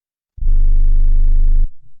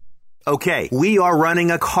Okay, we are running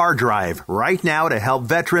a car drive right now to help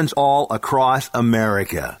veterans all across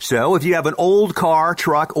America. So if you have an old car,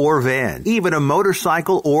 truck, or van, even a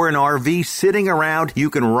motorcycle or an RV sitting around, you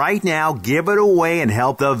can right now give it away and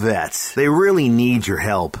help the vets. They really need your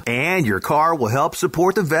help. And your car will help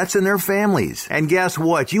support the vets and their families. And guess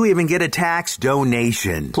what? You even get a tax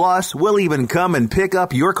donation. Plus, we'll even come and pick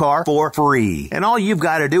up your car for free. And all you've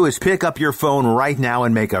got to do is pick up your phone right now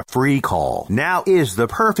and make a free call. Now is the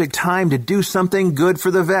perfect time to do something good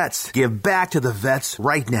for the vets. Give back to the vets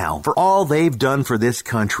right now for all they've done for this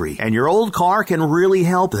country. And your old car can really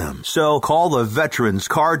help them. So call the Veterans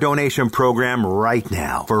Car Donation Program right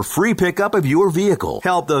now for free pickup of your vehicle.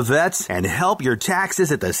 Help the vets and help your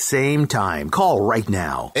taxes at the same time. Call right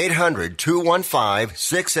now.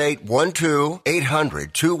 800-215-6812.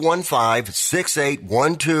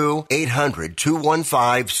 800-215-6812.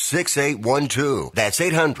 800-215-6812. That's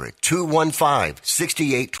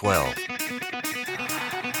 800-215-6812.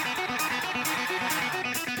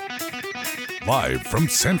 Live from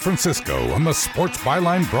San Francisco on the Sports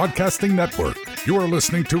Byline Broadcasting Network, you are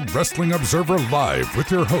listening to Wrestling Observer Live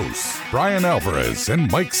with your hosts, Bryan Alvarez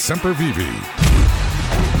and Mike Sempervive.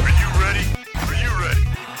 Are you ready? Are you ready?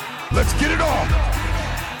 Let's get it on!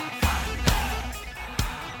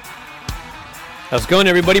 How's it going,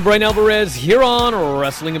 everybody? Bryan Alvarez here on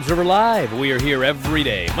Wrestling Observer Live. We are here every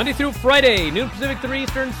day, Monday through Friday, noon Pacific, 3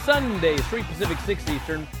 Eastern, Sunday, 3 Pacific, 6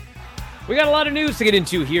 Eastern. We got a lot of news to get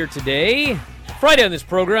into here today. Friday on this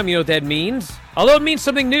program, you know what that means. Although it means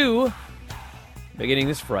something new, beginning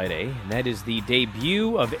this Friday, and that is the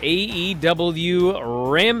debut of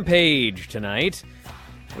AEW Rampage tonight.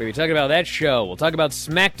 We'll be talking about that show. We'll talk about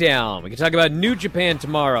SmackDown. We can talk about New Japan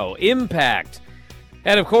tomorrow, Impact,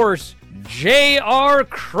 and of course, J.R.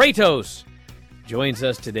 Kratos joins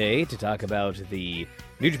us today to talk about the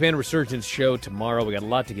New Japan Resurgence show tomorrow. We got a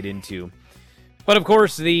lot to get into. But, of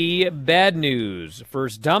course, the bad news.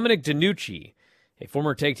 First, Dominic DeNucci, a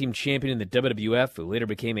former tag team champion in the WWF who later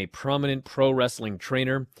became a prominent pro wrestling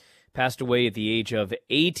trainer, passed away at the age of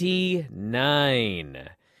 89.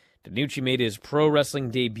 DeNucci made his pro wrestling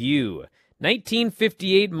debut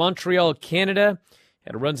 1958, Montreal, Canada.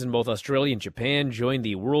 Had runs in both Australia and Japan, joined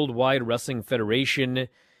the Worldwide Wrestling Federation,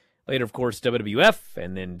 later, of course, WWF,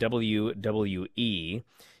 and then WWE.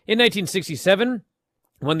 In 1967,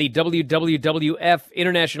 won the WWF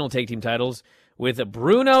International Tag Team titles with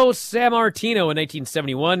Bruno Sammartino in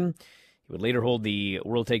 1971. He would later hold the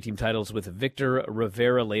World Tag Team titles with Victor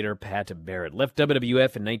Rivera, later Pat Barrett. Left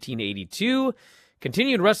WWF in 1982,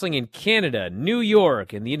 continued wrestling in Canada, New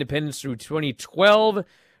York, and the Independents through 2012.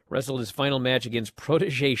 Wrestled his final match against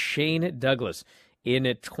protege Shane Douglas in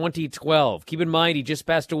 2012. Keep in mind, he just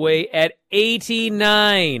passed away at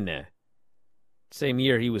 89. Same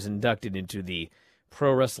year, he was inducted into the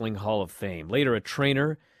Pro Wrestling Hall of Fame. Later, a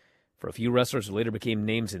trainer for a few wrestlers who later became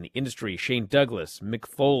names in the industry. Shane Douglas, Mick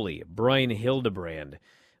Foley, Brian Hildebrand,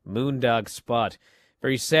 Moondog Spot.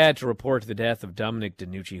 Very sad to report the death of Dominic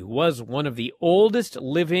DeNucci, who was one of the oldest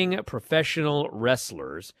living professional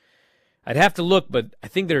wrestlers. I'd have to look, but I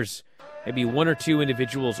think there's maybe one or two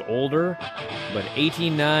individuals older, but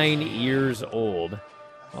 89 years old.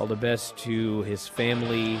 All the best to his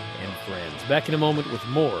family and friends. Back in a moment with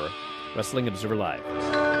more Wrestling Observer Live.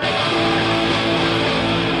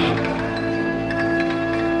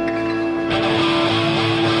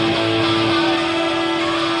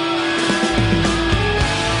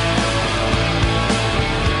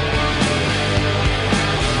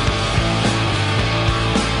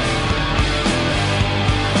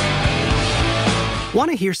 Want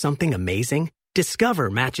to hear something amazing? Discover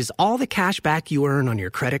matches all the cash back you earn on your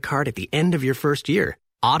credit card at the end of your first year,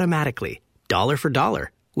 automatically, dollar for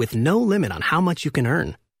dollar, with no limit on how much you can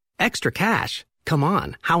earn. Extra cash? Come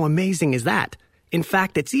on, how amazing is that? In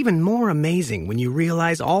fact, it's even more amazing when you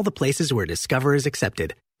realize all the places where Discover is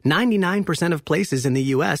accepted. 99% of places in the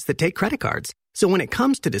U.S. that take credit cards. So when it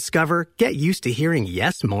comes to Discover, get used to hearing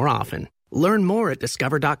yes more often. Learn more at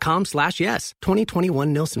discover.com/yes.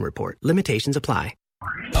 2021 Nielsen Report. Limitations apply.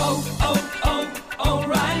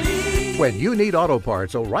 O'Reilly. When you need auto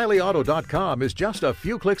parts, O'ReillyAuto.com is just a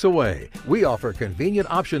few clicks away. We offer convenient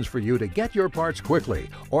options for you to get your parts quickly.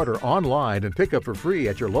 Order online and pick up for free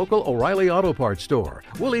at your local O'Reilly Auto Parts store.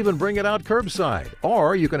 We'll even bring it out curbside.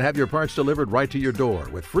 Or you can have your parts delivered right to your door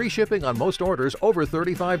with free shipping on most orders over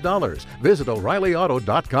 $35. Visit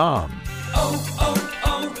O'ReillyAuto.com.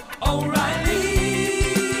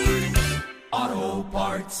 O'Reilly Auto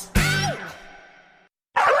Parts.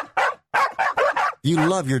 You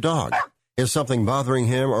love your dog. Is something bothering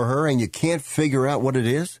him or her and you can't figure out what it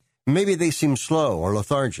is? Maybe they seem slow or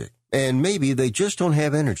lethargic, and maybe they just don't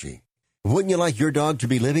have energy. Wouldn't you like your dog to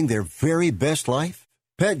be living their very best life?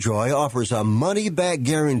 PetJoy offers a money-back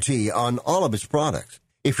guarantee on all of its products.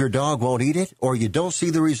 If your dog won't eat it or you don't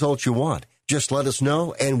see the results you want, just let us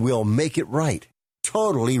know and we'll make it right.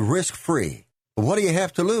 Totally risk-free. What do you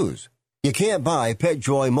have to lose? You can't buy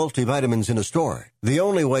PetJoy multivitamins in a store. The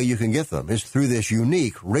only way you can get them is through this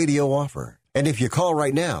unique radio offer. And if you call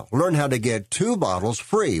right now, learn how to get 2 bottles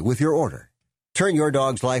free with your order. Turn your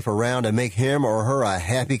dog's life around and make him or her a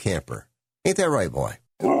happy camper. Ain't that right, boy?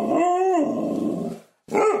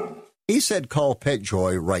 He said call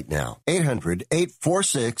PetJoy right now.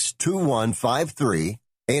 800-846-2153.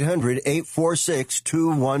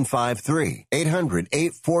 800-846-2153.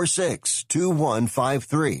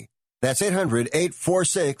 800-846-2153. That's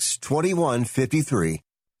 800-846-2153.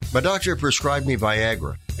 My doctor prescribed me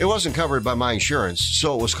Viagra. It wasn't covered by my insurance,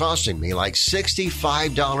 so it was costing me like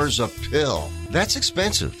 $65 a pill. That's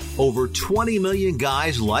expensive. Over 20 million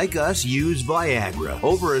guys like us use Viagra.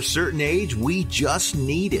 Over a certain age, we just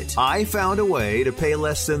need it. I found a way to pay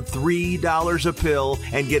less than $3 a pill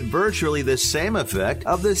and get virtually the same effect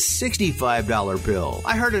of the $65 pill.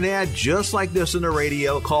 I heard an ad just like this on the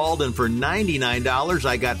radio, called, and for $99,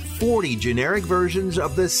 I got 40 generic versions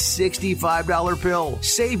of the $65 pill.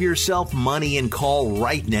 Save yourself money and call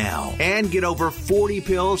right now and get over 40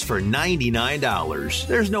 pills for $99.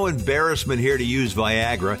 There's no embarrassment here to use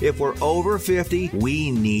Viagra. If we're over 50,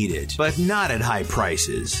 we need it, but not at high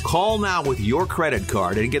prices. Call now with your credit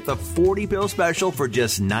card and get the 40 pill special for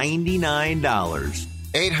just $99.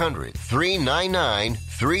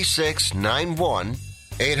 800-399-3691.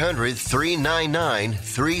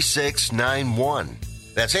 800-399-3691.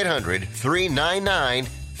 That's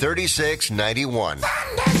 800-399-3691.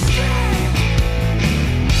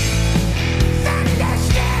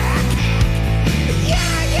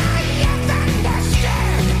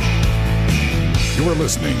 You are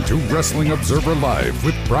listening to Wrestling Observer Live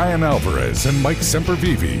with Bryan Alvarez and Mike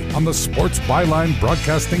Sempervive on the Sports Byline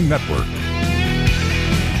Broadcasting Network.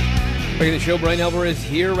 Back in the show, Bryan Alvarez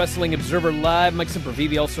here, Wrestling Observer Live. Mike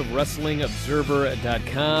Sempervive, also of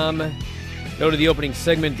WrestlingObserver.com. Go to the opening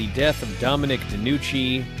segment, the death of Dominic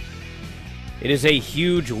DeNucci. It is a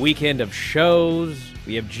huge weekend of shows.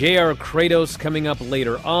 We have J.R. Kratos coming up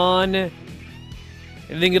later on.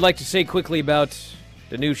 Anything you'd like to say quickly about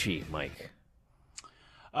DeNucci, Mike?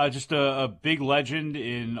 Just a big legend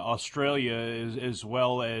in Australia, as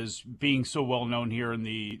well as being so well known here in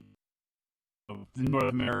the North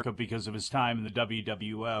America because of his time in the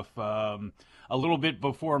WWF. A little bit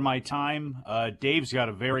before my time, Dave's got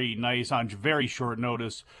a very nice, on very short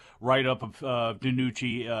notice, write-up of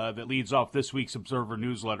DeNucci that leads off this week's Observer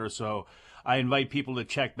newsletter. So I invite people to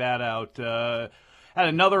check that out. Had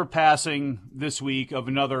another passing this week of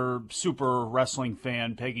another super wrestling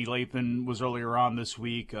fan. Peggy Lathan was earlier on this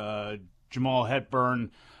week. Jamal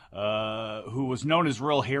Hepburn, who was known as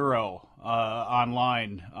Real Hero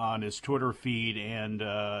online on his Twitter feed, and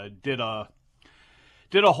did a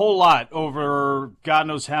whole lot over God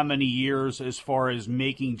knows how many years as far as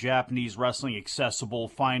making Japanese wrestling accessible,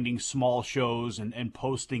 finding small shows and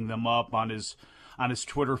posting them up on his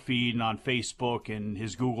Twitter feed and on Facebook and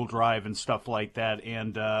his Google Drive and stuff like that.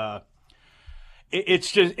 And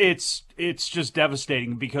it's just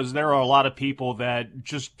devastating because there are a lot of people that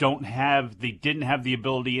just didn't have the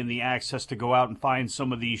ability and the access to go out and find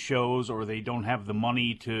some of these shows, or they don't have the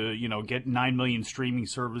money to, get 9 million streaming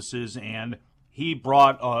services. And he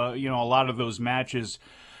brought, a lot of those matches,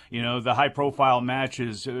 the high-profile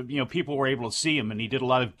matches, people were able to see him, and he did a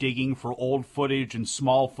lot of digging for old footage and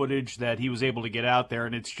small footage that he was able to get out there,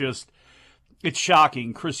 and it's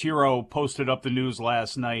shocking. Chris Hero posted up the news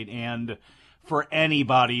last night, and for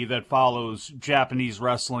anybody that follows Japanese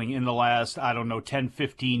wrestling in the last, 10,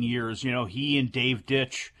 15 years, he and Dave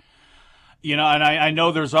Ditch, and I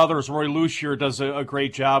know there's others. Roy Lucier does a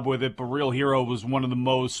great job with it, but Real Hero was one of the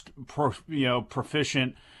most,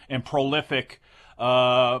 proficient and prolific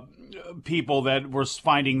people that were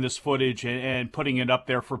finding this footage and putting it up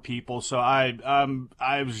there for people. So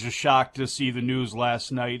I was just shocked to see the news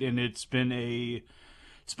last night, and it's been a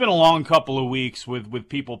long couple of weeks with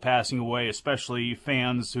people passing away, especially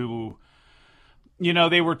fans who,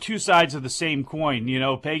 they were two sides of the same coin.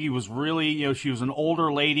 Peggy was really, she was an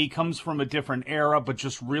older lady, comes from a different era, but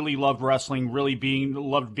just really loved wrestling,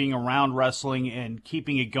 loved being around wrestling and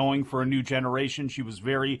keeping it going for a new generation. She was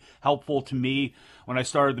very helpful to me when I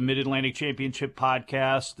started the Mid-Atlantic Championship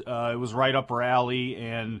podcast. It was right up her alley,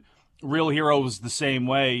 and Real Hero was the same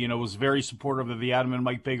way, was very supportive of the Adam and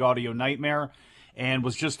Mike Big Audio Nightmare, and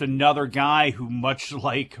was just another guy who, much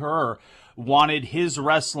like her, wanted his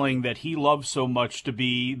wrestling that he loves so much to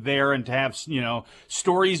be there and to have,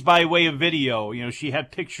 stories by way of video. She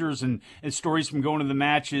had pictures and stories from going to the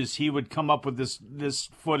matches. He would come up with this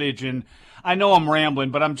footage, and I know I'm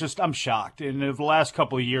rambling, but I'm shocked. And in the last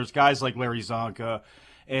couple of years, guys like Larry Zonka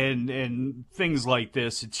and things like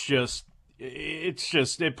this,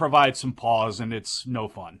 it provides some pause, and it's no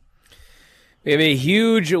fun. We have a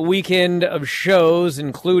huge weekend of shows,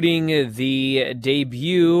 including the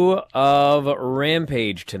debut of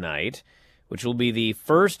Rampage tonight, which will be the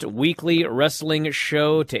first weekly wrestling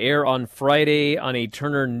show to air on Friday on a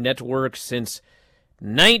Turner network since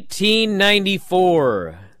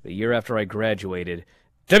 1994, the year after I graduated.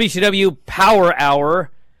 WCW Power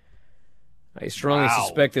Hour. I strongly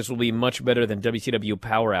suspect this will be much better than WCW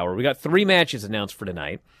Power Hour. We got 3 matches announced for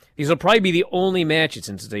tonight. These will probably be the only matches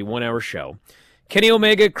since it's a 1-hour show. Kenny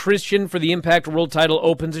Omega, Christian for the Impact World title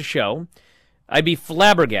opens a show. I'd be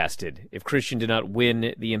flabbergasted if Christian did not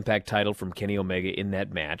win the Impact title from Kenny Omega in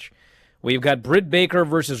that match. We've got Britt Baker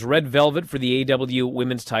versus Red Velvet for the AEW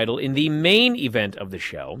Women's title in the main event of the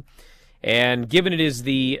show. And given it is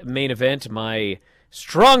the main event, my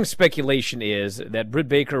strong speculation is that Britt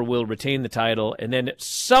Baker will retain the title, and then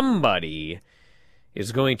somebody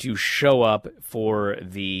is going to show up for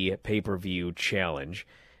the pay-per-view challenge.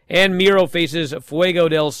 And Miro faces Fuego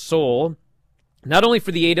del Sol, not only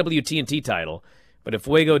for the AWTNT title, but if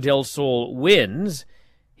Fuego del Sol wins,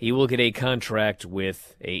 he will get a contract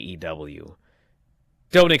with AEW.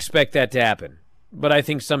 Don't expect that to happen, but I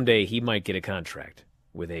think someday he might get a contract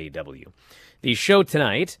with AEW. The show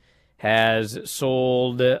tonight has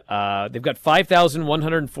sold, they've got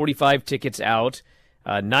 5,145 tickets out,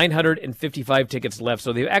 955 tickets left,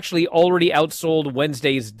 so they've actually already outsold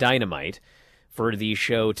Wednesday's Dynamite for the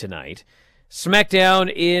show tonight.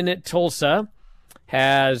 SmackDown in Tulsa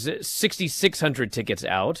has 6,600 tickets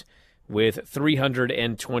out with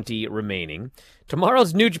 320 remaining.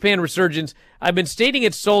 Tomorrow's New Japan Resurgence, I've been stating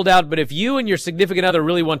it's sold out, but if you and your significant other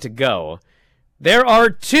really want to go, there are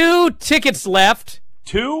 2 tickets left.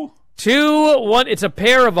 2? 1. It's a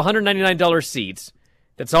pair of $199 seats.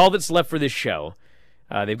 That's all that's left for this show.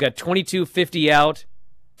 They've got $22.50 out,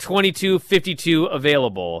 $22.52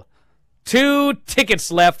 available. 2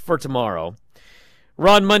 tickets left for tomorrow.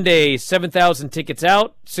 Raw on Monday, 7,000 tickets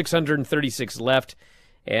out, 636 left.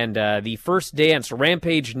 And the first dance,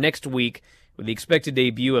 Rampage next week, with the expected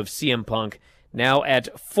debut of CM Punk, now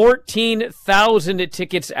at 14,000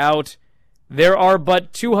 tickets out. There are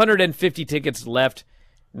but 250 tickets left,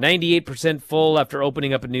 98% full after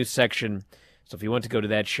opening up a new section. So if you want to go to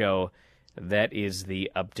that show, that is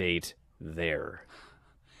the update there.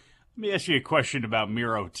 Let me ask you a question about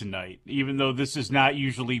Miro tonight, even though this is not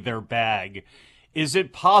usually their bag. Is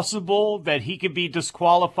it possible that he could be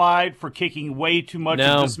disqualified for kicking way too much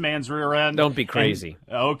of this man's rear end? Don't be crazy.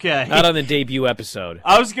 Okay. Not on the debut episode.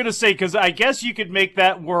 I was going to say, because I guess you could make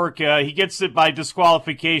that work. He gets it by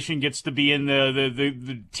disqualification, gets to be in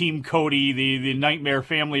the Team Cody, the Nightmare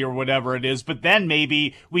Family or whatever it is. But then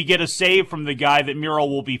maybe we get a save from the guy that Miro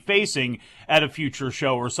will be facing at a future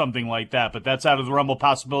show or something like that. But that's out of the realm of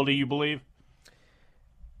possibility, you believe?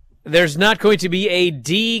 There's not going to be a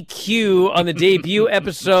DQ on the debut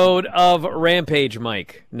episode of Rampage,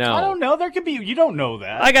 Mike. No. I don't know. There could be. You don't know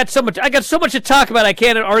that. I got so much to talk about. I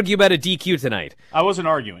can't argue about a DQ tonight. I wasn't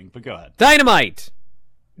arguing, but go ahead. Dynamite.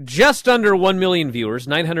 Just under 1 million viewers,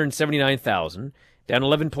 979,000, down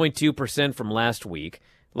 11.2% from last week.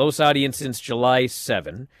 Lowest audience since July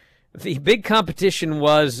 7. The big competition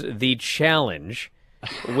was the challenge,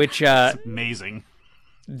 which it's amazing.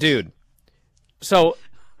 Dude. So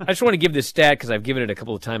I just want to give this stat because I've given it a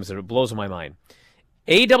couple of times and it blows my mind.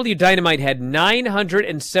 AEW Dynamite had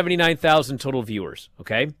 979,000 total viewers,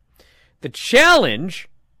 okay? The challenge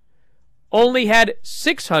only had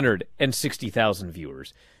 660,000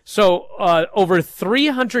 viewers. So over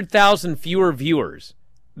 300,000 fewer viewers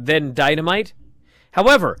than Dynamite.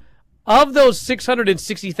 However, of those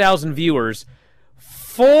 660,000 viewers,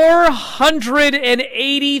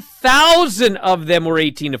 480,000 of them were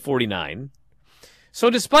 18 to 49. So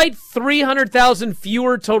despite 300,000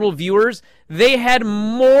 fewer total viewers, they had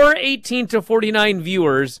more 18 to 49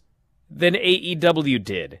 viewers than AEW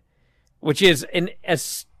did, which is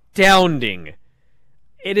astounding.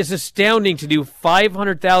 It is astounding to do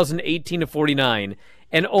 500,000 18 to 49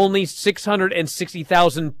 and only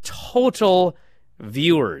 660,000 total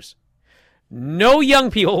viewers. No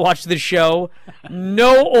young people watch the show.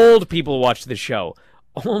 No old people watch the show.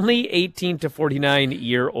 Only 18 to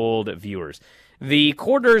 49-year-old viewers. The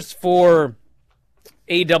quarters for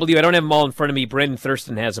AEW, I don't have them all in front of me. Brendan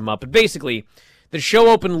Thurston has them up. But basically, the show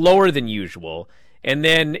opened lower than usual. and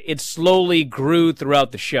then it slowly grew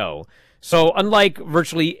throughout the show. So unlike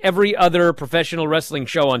virtually every other professional wrestling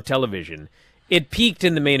show on television, it peaked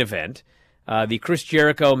in the main event. The Chris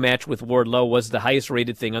Jericho match with Wardlow was the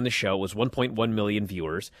highest-rated thing on the show. It was 1.1 million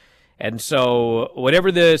viewers. And so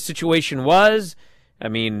whatever the situation was, I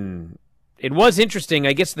mean, it was interesting.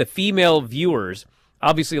 I guess the female viewers,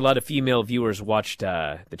 obviously a lot of female viewers watched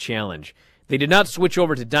the challenge. They did not switch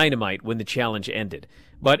over to Dynamite when the challenge ended.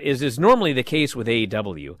 But as is normally the case with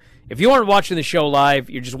AEW, if you aren't watching the show live,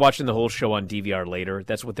 you're just watching the whole show on DVR later.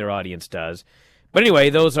 That's what their audience does. But anyway,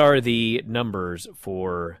 those are the numbers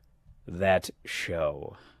for that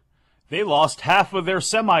show. They lost half of their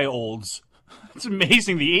semi-olds. It's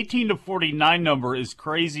amazing. The 18 to 49 number is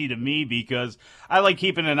crazy to me because I like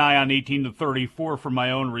keeping an eye on 18 to 34 for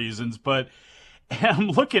my own reasons. But I'm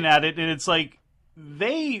looking at it, and it's like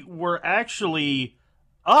they were actually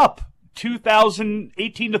up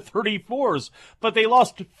 2018 to 34s, but they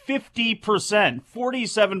lost 50%,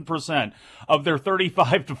 47% of their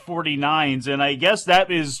 35 to 49s. And I guess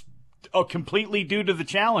that is completely due to the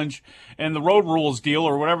challenge and the road rules deal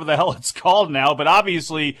or whatever the hell it's called now. But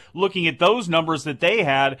obviously, looking at those numbers that they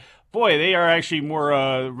had, boy, they are actually more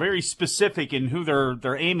very specific in who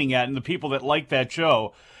they're aiming at and the people that like that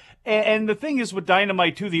show. And the thing is with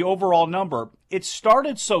Dynamite, too, the overall number, it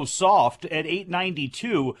started so soft at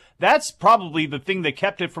 892. That's probably the thing that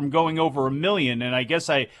kept it from going over 1 million. And I guess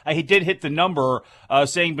I did hit the number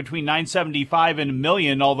saying between 975 and 1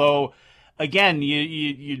 million, although, again,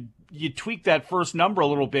 you tweak that first number a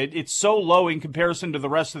little bit. It's so low in comparison to the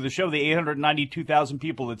rest of the show, the 892,000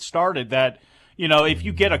 people that started, that, you know, if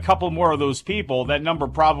you get a couple more of those people, that number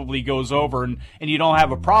probably goes over and you don't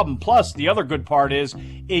have a problem. Plus, the other good part is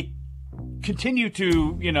it continued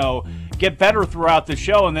to, you know, get better throughout the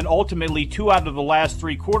show, and then ultimately 2 out of the last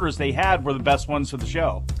 3 quarters they had were the best ones of the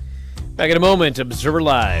show. Back in a moment, Observer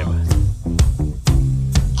Live. A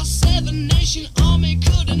 7-nation army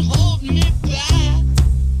couldn't hold me back.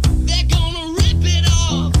 They're gonna rip it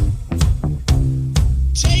off,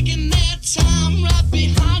 taking their time right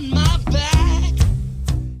behind my back.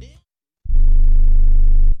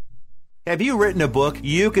 Have you written a book?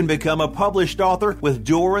 You can become a published author with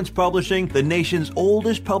Dorrance Publishing, the nation's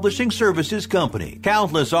oldest publishing services company.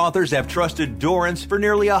 Countless authors have trusted Dorrance for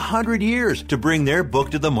nearly 100 years to bring their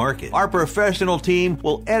book to the market. Our professional team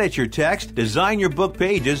will edit your text, design your book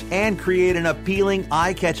pages, and create an appealing,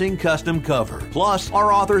 eye-catching custom cover. Plus,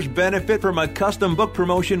 our authors benefit from a custom book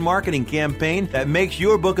promotion marketing campaign that makes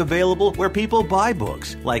your book available where people buy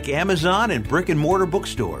books, like Amazon and brick-and-mortar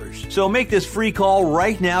bookstores. So make this free call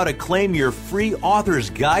right now to claim your free author's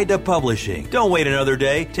guide to publishing. Don't wait another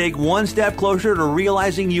day. Take one step closer to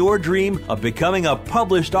realizing your dream of becoming a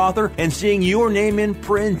published author and seeing your name in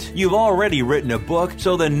print. You've already written a book,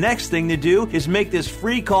 so the next thing to do is make this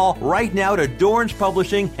free call right now to Dorrance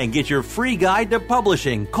Publishing and get your free guide to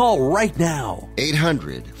publishing. Call right now.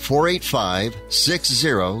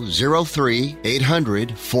 800-485-6003.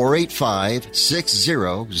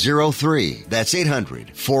 800-485-6003. That's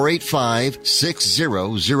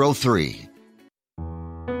 800-485-6003.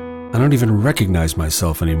 I don't even recognize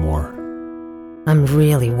myself anymore. I'm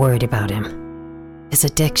really worried about him. His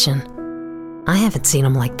addiction. I haven't seen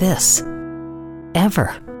him like this. Ever.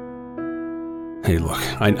 Hey, look,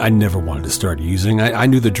 I never wanted to start using. I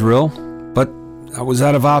knew the drill, but I was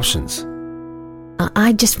out of options.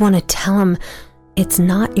 I just want to tell him it's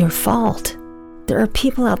not your fault. There are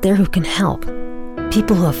people out there who can help.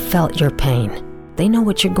 People who have felt your pain. They know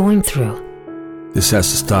what you're going through. This has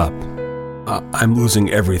to stop. I'm losing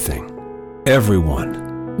everything.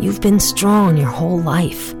 Everyone. You've been strong your whole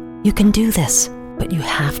life. You can do this, but you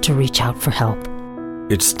have to reach out for help.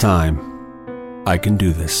 It's time. I can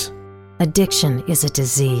do this. Addiction is a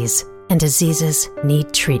disease, and diseases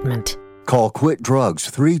need treatment. Call Quit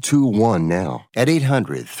Drugs 321 now at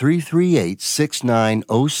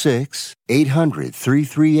 800-338-6906.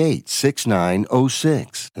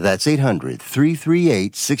 800-338-6906. That's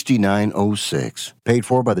 800-338-6906. Paid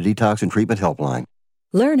for by the Detox and Treatment Helpline.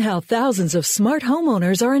 Learn how thousands of smart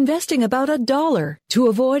homeowners are investing about $1 to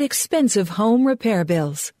avoid expensive home repair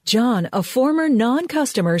bills. John, a former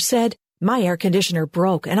non-customer, said, "My air conditioner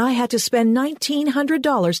broke and I had to spend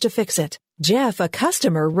 $1,900 to fix it." Jeff, a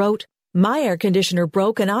customer, wrote, "My air conditioner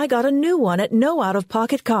broke and I got a new one at no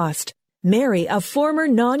out-of-pocket cost." Mary, a former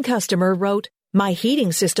non-customer, wrote, "My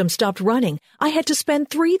heating system stopped running. I had to spend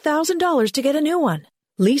 $3,000 to get a new one."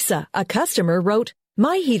 Lisa, a customer, wrote,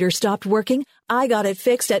 "My heater stopped working. I got it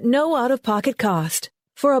fixed at no out-of-pocket cost."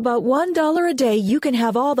 For about $1 a day, you can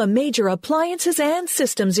have all the major appliances and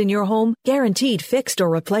systems in your home guaranteed fixed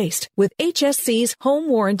or replaced with HSC's home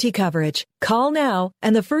warranty coverage. Call now,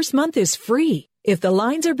 and the first month is free. If the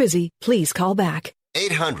lines are busy, please call back.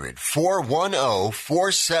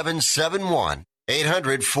 800-410-4771.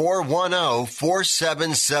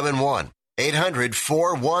 800-410-4771.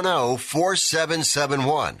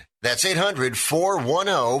 800-410-4771. That's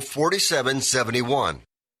 800-410-4771.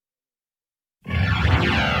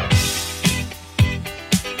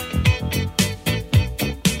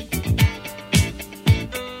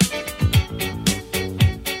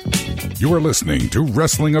 You are listening to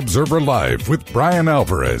Wrestling Observer Live with Bryan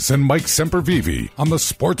Alvarez and Mike Sempervive on the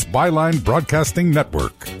Sports Byline Broadcasting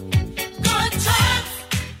Network.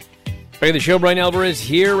 Back at the show, Bryan Alvarez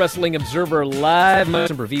here, Wrestling Observer Live.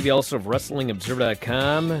 Mike Sempervive, also of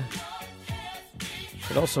WrestlingObserver.com.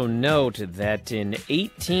 Should also note that in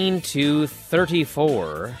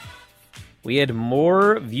 18-34, we had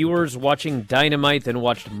more viewers watching Dynamite than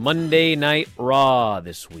watched Monday Night Raw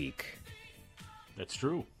this week. That's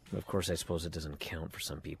true. Of course, I suppose it doesn't count for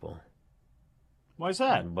some people. Why is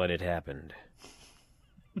that? But it happened.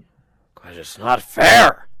 Because it's not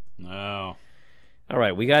fair. No. All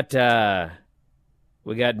right, we got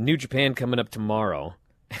New Japan coming up tomorrow,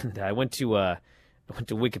 and I went to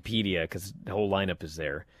Wikipedia because the whole lineup is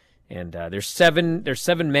there, and there's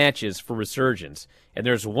seven matches for Resurgence, and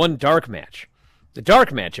there's one dark match. The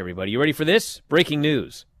dark match, everybody, you ready for this? Breaking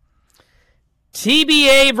news: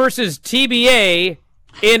 TBA versus TBA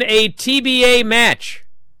in a TBA match.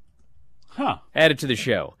 Added to the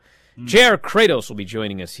show. JR Kratos will be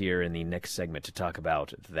joining us here in the next segment to talk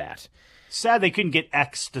about that. Sad they couldn't get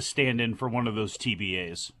X to stand in for one of those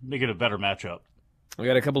TBAs. Make it a better matchup. We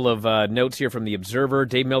got a couple of notes here from the Observer.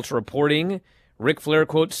 Dave Meltzer reporting, Ric Flair,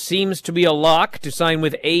 quote, seems to be a lock to sign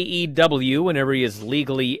with AEW whenever he is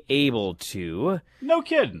legally able to. No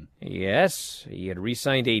kidding. Yes, he had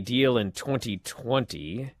re-signed a deal in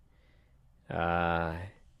 2020.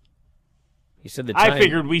 He said the time... I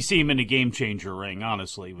figured we see him in a game-changer ring,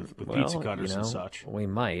 honestly, with pizza cutters and such. We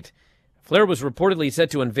might. Flair was reportedly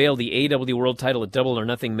set to unveil the AEW World title at Double or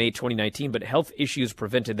Nothing May 2019, but health issues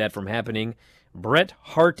prevented that from happening. Bret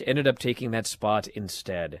Hart ended up taking that spot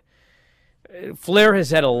instead. Flair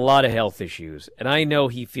has had a lot of health issues, and I know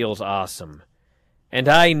he feels awesome. And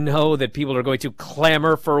I know that people are going to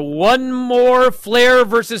clamor for one more Flair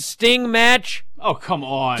versus Sting match. Oh, come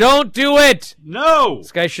on. Don't do it! No!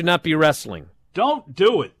 This guy should not be wrestling. Don't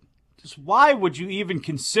do it. Just why would you even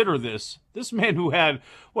consider this? This man who had,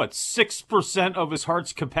 6% of his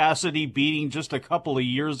heart's capacity beating just a couple of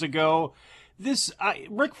years ago.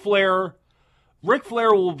 Ric Flair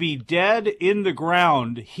will be dead in the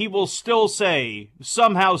ground. He will still say,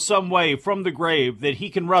 somehow, some way, from the grave, that he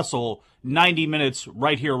can wrestle 90 minutes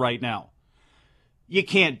right here, right now. You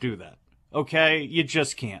can't do that, okay? You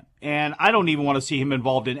just can't. And I don't even want to see him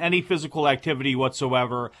involved in any physical activity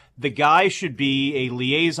whatsoever. The guy should be a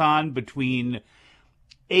liaison between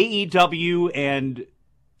AEW and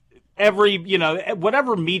every,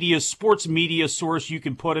 whatever sports media source you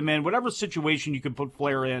can put him in, whatever situation you can put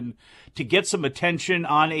Flair in to get some attention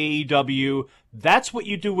on AEW. That's what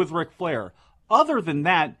you do with Ric Flair. Other than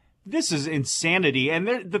that, this is insanity.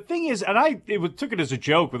 And the thing is, and I took it as a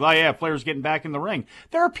joke with, Flair's getting back in the ring.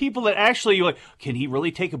 There are people that actually, can he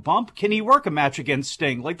really take a bump? Can he work a match against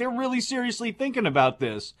Sting? They're really seriously thinking about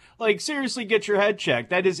this. Seriously, get your head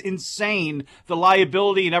checked. That is insane, the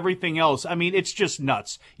liability and everything else. I mean, it's just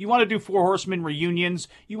nuts. You want to do Four Horsemen reunions?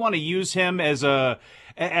 You want to use him as a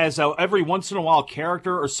every once in a while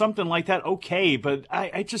character or something like that? Okay, but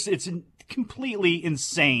it's completely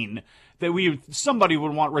insane that somebody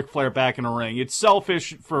would want Ric Flair back in a ring. It's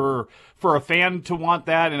selfish for a fan to want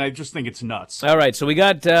that, and I just think it's nuts. All right, so we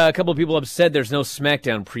got a couple of people upset there's no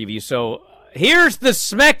SmackDown preview. So here's the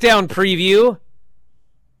SmackDown preview.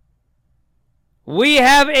 We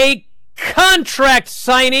have a contract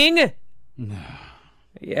signing.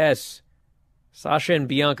 Yes, Sasha and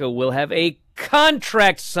Bianca will have a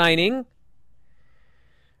contract signing.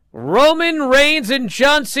 Roman Reigns and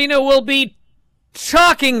John Cena will be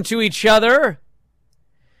talking to each other.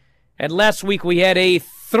 And last week we had a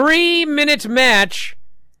 3-minute match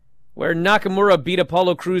where Nakamura beat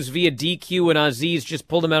Apollo Crews via DQ and Aziz just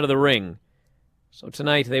pulled him out of the ring. So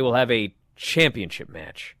tonight they will have a championship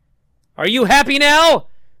match. Are you happy now?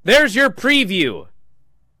 There's your preview.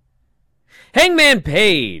 Hangman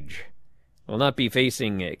Page will not be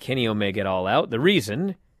facing Kenny Omega at All Out. The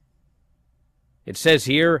reason, it says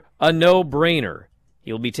here, a no-brainer.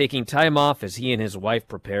 He'll be taking time off as he and his wife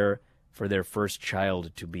prepare for their first child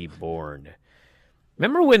to be born.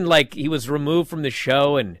 Remember when he was removed from the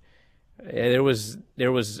show and there was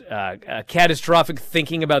catastrophic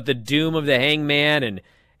thinking about the doom of the Hangman, and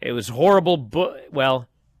it was horrible. Well,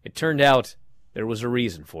 it turned out there was a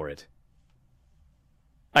reason for it.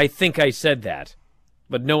 I think I said that,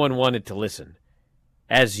 but no one wanted to listen,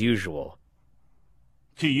 as usual.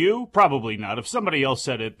 To you? Probably not. If somebody else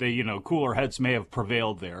said it, cooler heads may have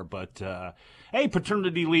prevailed there. But, hey,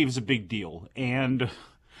 paternity leave is a big deal. And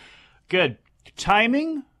good.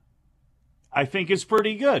 Timing, I think, is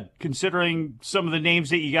pretty good, considering some of the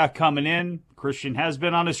names that you got coming in. Christian has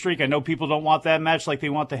been on a streak. I know people don't want that match like they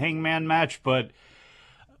want the Hangman match, but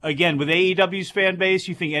again, with AEW's fan base,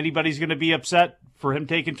 you think anybody's going to be upset for him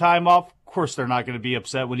taking time off? Of course they're not going to be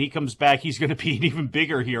upset. When he comes back, he's going to be an even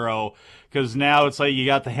bigger hero, because now it's like you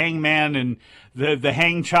got the Hangman and the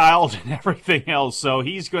Hang Child and everything else. So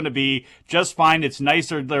he's going to be just fine. It's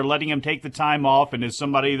nicer they're letting him take the time off. And as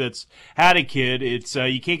somebody that's had a kid, it's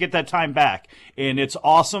you can't get that time back. And it's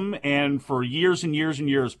awesome. And for years and years and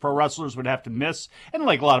years, pro wrestlers would have to miss. And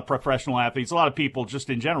like a lot of professional athletes, a lot of people just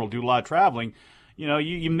in general do a lot of traveling.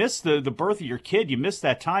 You miss the birth of your kid. You miss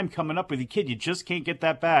that time coming up with your kid. You just can't get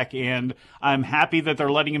that back. And I'm happy that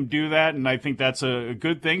they're letting him do that. And I think that's a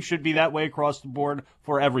good thing. Should be that way across the board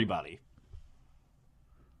for everybody.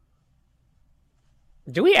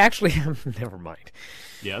 Do we actually? Never mind.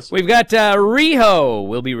 Yes. We've got Riho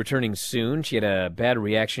will be returning soon. She had a bad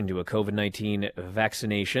reaction to a COVID-19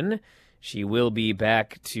 vaccination. She will be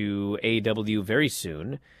back to AEW very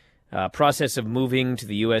soon. Process of moving to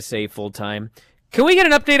the USA full-time. Can we get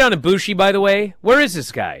an update on Ibushi, by the way? Where is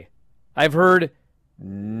this guy? I've heard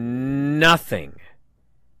nothing,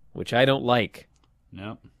 which I don't like.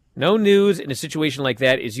 No. No news in a situation like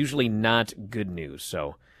that is usually not good news,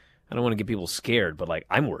 so I don't want to get people scared, but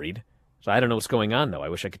I'm worried. So I don't know what's going on, though. I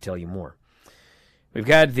wish I could tell you more. We've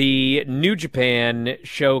got the New Japan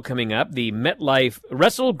show coming up, the MetLife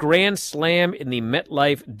Wrestle Grand Slam in the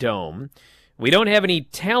MetLife Dome. We don't have any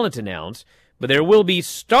talent announced, but there will be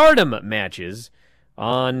Stardom matches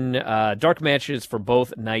on dark matches for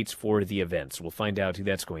both nights for the events. We'll find out who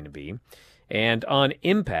that's going to be. And on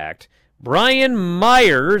Impact, Brian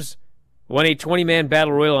Myers won a 20-man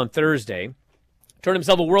battle royal on Thursday. Turned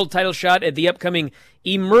himself a world title shot at the upcoming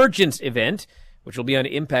Emergence event, which will be on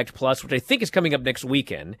Impact Plus, which I think is coming up next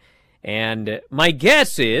weekend. And my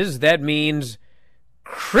guess is that means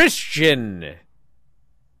Christian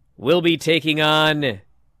will be taking on,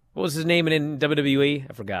 what was his name in WWE?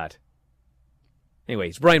 I forgot. Anyway,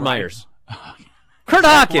 it's Brian Myers. Kurt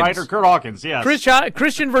Hawkins. Ryder, Kurt Hawkins, yes.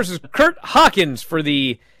 Christian versus Kurt Hawkins for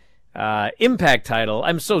the Impact title.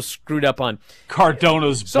 I'm so screwed up on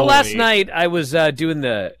Cardona's So bully. last night I was doing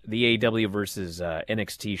the AEW versus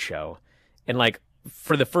NXT show, and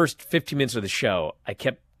for the first 15 minutes of the show, I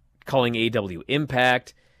kept calling AEW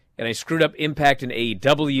Impact, and I screwed up Impact and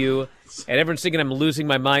AEW, and everyone's thinking I'm losing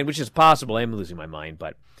my mind, which is possible. I am losing my mind,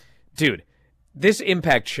 but dude, this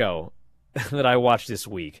Impact show that I watched this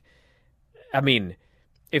week, I mean,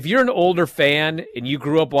 if you're an older fan and you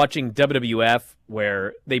grew up watching WWF,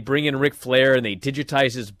 where they bring in Ric Flair and they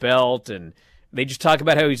digitize his belt and they just talk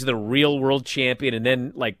about how he's the real world champion, and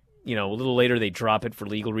then a little later they drop it for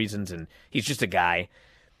legal reasons and he's just a guy.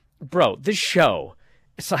 Bro, this show,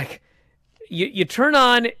 it's like you turn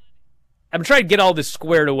on, I'm trying to get all this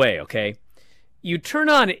squared away, okay? You turn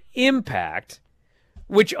on Impact,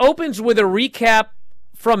 which opens with a recap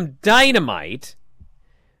from Dynamite,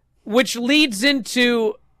 which leads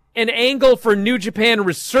into an angle for New Japan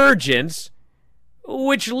Resurgence,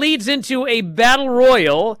 which leads into a battle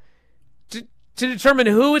royal to determine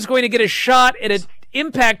who is going to get a shot at an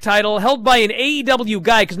Impact title held by an AEW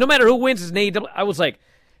guy, because no matter who wins is an AEW. I was like,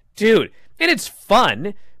 dude, and it's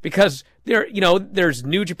fun because there's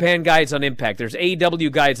New Japan guys on Impact, there's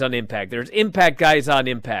AEW guys on Impact, there's Impact guys on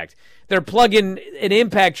Impact. They're plugging an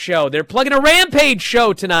Impact show. They're plugging a Rampage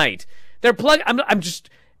show tonight.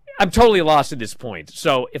 I'm totally lost at this point.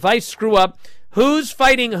 So if I screw up, who's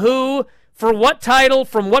fighting who, for what title,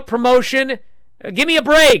 from what promotion, give me a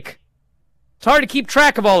break. It's hard to keep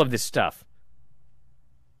track of all of this stuff.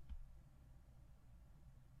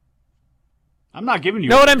 I'm not giving you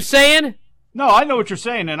Know what I'm saying? No, I know what you're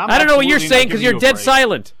saying, and I don't know what you're saying because you're dead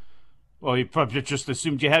silent. Well, you probably just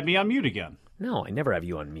assumed you had me on mute again. No, I never have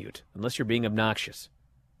you on mute, unless you're being obnoxious.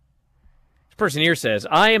 This person here says,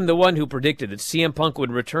 I am the one who predicted that CM Punk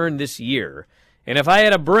would return this year, and if I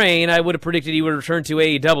had a brain, I would have predicted he would return to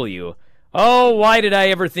AEW. Oh, why did I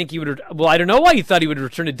ever think he would? Well, I don't know why you thought he would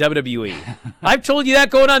return to WWE. I've told you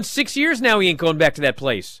that going on 6 years now he ain't going back to that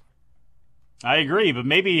place. I agree, but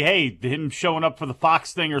maybe, hey, him showing up for the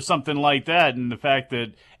Fox thing or something like that, and the fact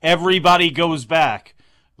that everybody goes back.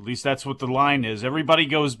 At least that's what the line is. Everybody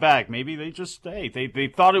goes back. Maybe they just, hey, they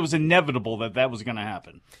thought it was inevitable that was going to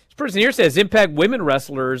happen. This person here says Impact women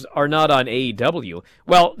wrestlers are not on AEW.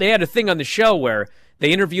 Well, they had a thing on the show where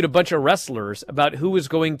they interviewed a bunch of wrestlers about who was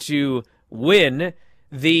going to win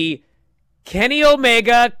the Kenny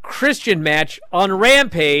Omega Christian match on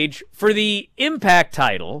Rampage for the Impact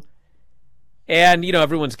title. And,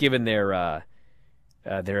 everyone's given their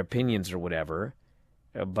opinions or whatever.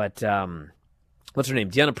 But what's her name?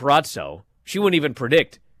 Deanna Purrazzo. She wouldn't even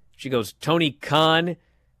predict. She goes, Tony Khan,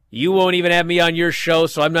 you won't even have me on your show,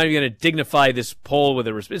 so I'm not even going to dignify this poll with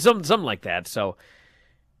a something like that. So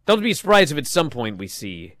don't be surprised if at some point we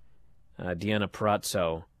see Deanna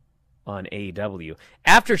Purrazzo on AEW.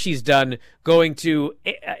 After she's done going to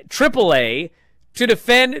AAA to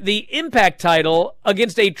defend the Impact title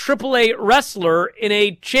against a AAA wrestler in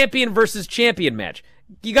a champion versus champion match.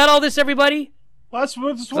 You got all this, everybody? Well, that's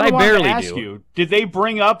what I wanted to ask you. Did they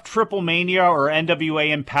bring up Triple Mania or NWA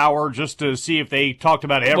Empower just to see if they talked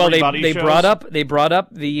about everybody's Well, they brought up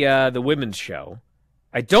the women's show.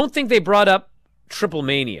 I don't think they brought up Triple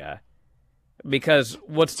Mania because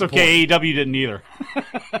what's the point? Okay, AEW didn't either.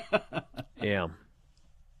 Yeah.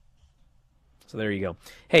 So there you go.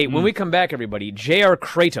 Hey, when we come back, everybody, J.R.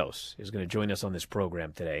 Kratos is going to join us on this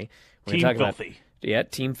program today. We're Team talk Filthy.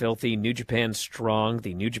 Team Filthy, New Japan Strong,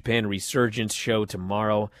 the New Japan Resurgence show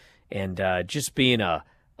tomorrow, and just being a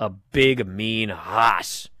big, mean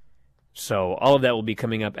hoss. So all of that will be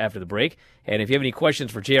coming up after the break. And if you have any questions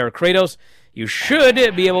for J.R. Kratos, you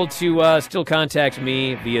should be able to still contact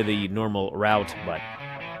me via the normal route, but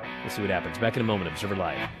we'll see what happens. Back in a moment, Observer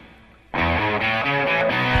Live.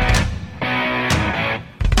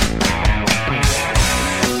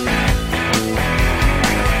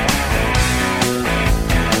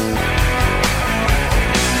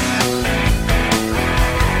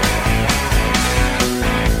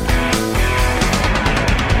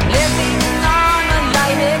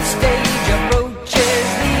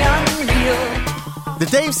 The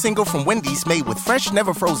Dave single from Wendy's made with fresh,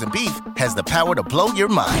 never frozen beef has the power to blow your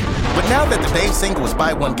mind. But now that the Dave single is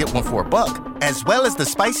buy one, get one for $1, as well as the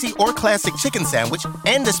spicy or classic chicken sandwich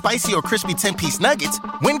and the spicy or crispy 10-piece nuggets,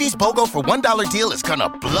 Wendy's BOGO for $1 deal is gonna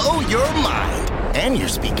blow your mind and your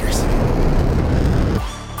speakers.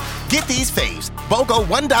 Get these faves, BOGO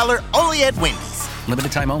 $1 only at Wendy's.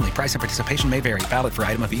 Limited time only. Price and participation may vary. Valid for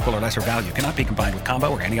item of equal or lesser value. Cannot be combined with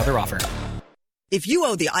combo or any other offer. If you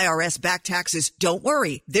owe the IRS back taxes, don't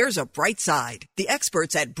worry. There's a bright side. The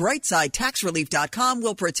experts at BrightSideTaxRelief.com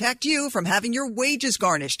will protect you from having your wages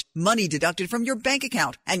garnished, money deducted from your bank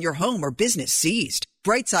account, and your home or business seized.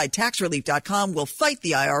 BrightSideTaxRelief.com will fight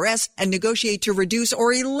the IRS and negotiate to reduce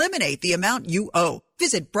or eliminate the amount you owe.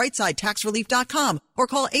 Visit BrightSideTaxRelief.com or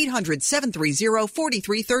call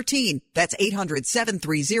 800-730-4313. That's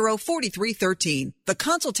 800-730-4313. The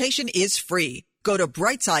consultation is free. Go to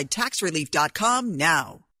BrightSideTaxRelief.com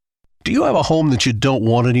now. Do you have a home that you don't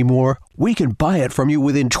want anymore? We can buy it from you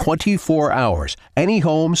within 24 hours. Any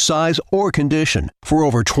home, size, or condition. For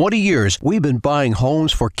over 20 years, we've been buying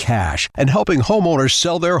homes for cash and helping homeowners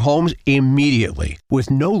sell their homes immediately with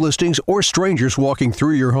no listings or strangers walking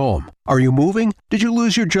through your home. Are you moving? Did you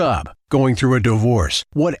lose your job? Going through a divorce?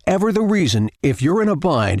 Whatever the reason, if you're in a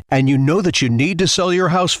bind and you know that you need to sell your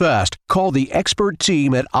house fast, call the expert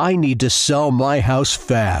team at I Need to Sell My House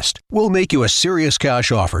Fast. We'll make you a serious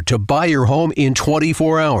cash offer to buy your home in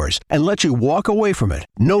 24 hours and let you walk away from it.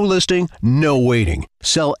 No listing, no waiting.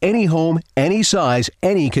 Sell any home, any size,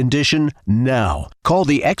 any condition, now. Call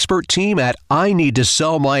the expert team at I Need to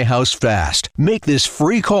Sell My House Fast. Make this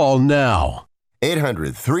free call now.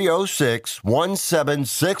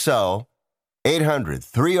 800-306-1760.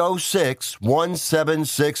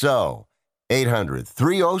 800-306-1760.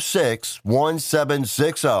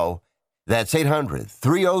 800-306-1760. That's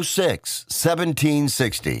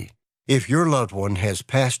 800-306-1760. If your loved one has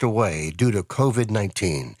passed away due to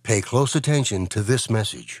COVID-19, pay close attention to this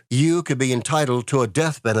message. You could be entitled to a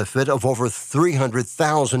death benefit of over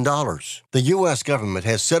 $300,000. The U.S. government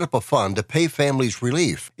has set up a fund to pay families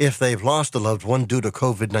relief if they've lost a loved one due to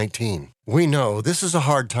COVID-19. We know this is a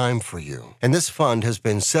hard time for you, and this fund has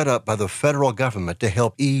been set up by the federal government to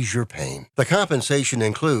help ease your pain. The compensation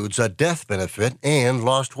includes a death benefit and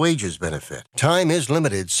lost wages benefit. Time is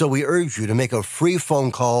limited, so we urge you to make a free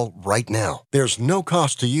phone call right now. There's no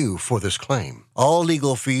cost to you for this claim. All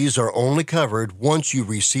legal fees are only covered once you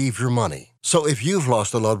receive your money. So if you've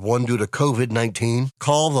lost a loved one due to COVID-19,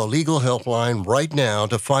 call the legal helpline right now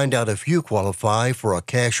to find out if you qualify for a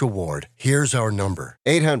cash award. Here's our number,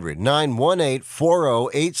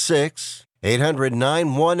 800-918-4086.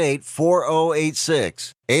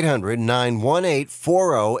 800-918-4086.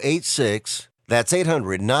 800-918-4086. That's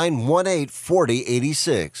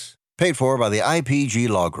 800-918-4086. Paid for by the IPG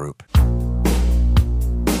Law Group.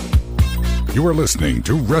 You are listening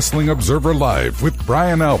to Wrestling Observer Live with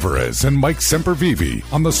Bryan Alvarez and Mike Sempervive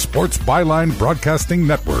on the Sports Byline Broadcasting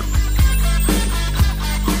Network.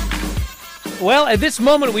 Well, at this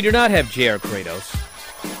moment, we do not have JR Kratos.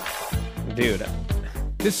 Dude,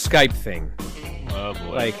 this Skype thing. Oh,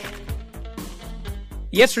 boy. Like,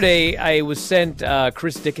 yesterday, I was sent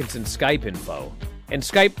Chris Dickinson's Skype info, and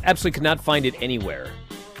Skype absolutely could not find it anywhere.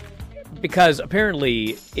 Because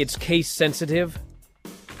apparently, it's case sensitive.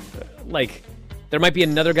 Like, there might be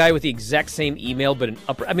another guy with the exact same email, but an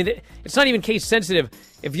upper. I mean, it's not even case sensitive.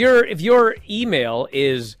 If your email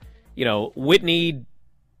is, Whitney,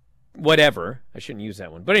 whatever. I shouldn't use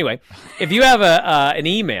that one. But anyway, if you have an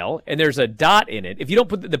email and there's a dot in it, if you don't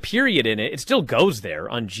put the period in it, it still goes there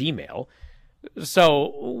on Gmail.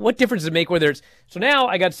 So what difference does it make whether it's... So now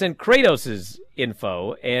I got sent Kratos'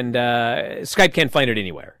 info, and Skype can't find it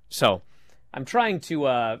anywhere. So... I'm trying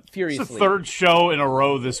to furiously... It's the third show in a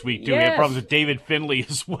row this week, too. Yes. We had problems with David Finley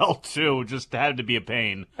as well, too. Just had to be a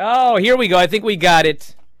pain. Oh, here we go. I think we got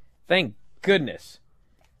it. Thank goodness.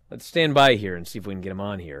 Let's stand by here and see if we can get him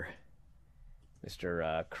on here.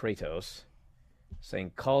 Mr. Kratos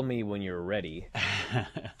saying, call me when you're ready.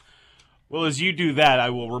 Well, as you do that, I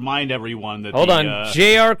will remind everyone that... Hold on.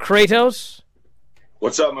 JR Kratos?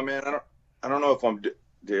 What's up, my man? I don't know if I'm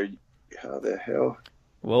there. How the hell...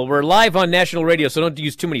 Well, we're live on national radio, so don't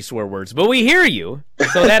use too many swear words. But we hear you,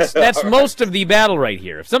 so that's most of the battle right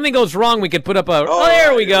here. If something goes wrong, we can put up a... Oh,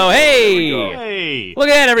 there we go. Hey! Hey! Look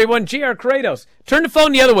at that, everyone. JR Kratos. Turn the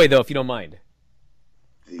phone the other way, though, if you don't mind.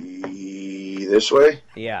 This way?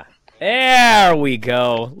 Yeah. There we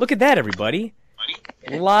go. Look at that, everybody.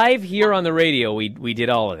 Live here on the radio, we did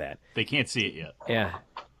all of that. They can't see it yet. Yeah.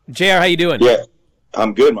 JR, how you doing? Yeah.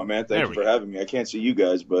 I'm good, my man. Thank you for having me. I can't see you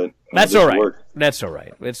guys, but... That's all right. That's all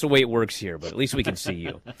right. It's the way it works here, but at least we can see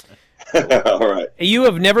you. All right. You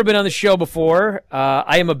have never been on the show before.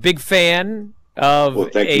 I am a big fan of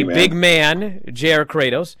big man, JR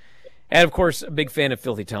Kratos. And, of course, a big fan of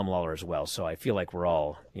Filthy Tom Lawler as well. So I feel like we're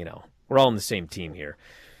all, we're all on the same team here.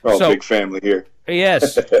 We're all a big family here.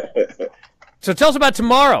 Yes. So tell us about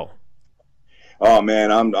tomorrow. Oh,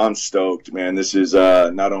 man, I'm stoked, man. This is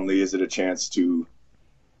not only is it a chance to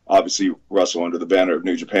obviously wrestle under the banner of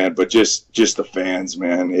New Japan, but just the fans,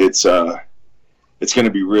 man. It's going to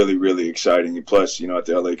be really, really exciting. Plus, at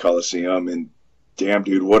the LA Coliseum, and damn,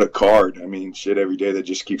 dude, what a card. I mean, shit, every day that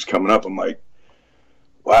just keeps coming up. I'm like,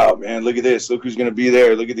 wow, man, look at this. Look who's going to be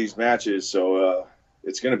there. Look at these matches. So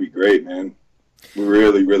it's going to be great, man. We're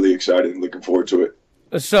really, really excited and looking forward to it.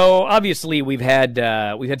 So obviously we've had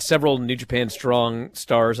several New Japan Strong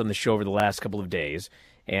stars on the show over the last couple of days.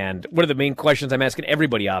 And one of the main questions I'm asking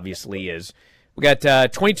everybody, obviously, is we got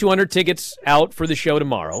 2,200 tickets out for the show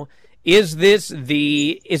tomorrow. Is this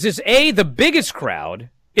the biggest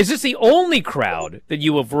crowd? Is this the only crowd that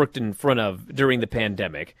you have worked in front of during the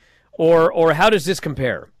pandemic, or how does this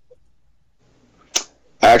compare?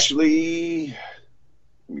 Actually,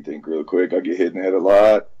 let me think real quick. I get hit in the head a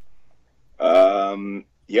lot.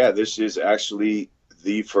 Yeah, this is actually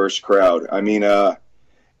the first crowd. I mean,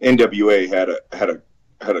 NWA had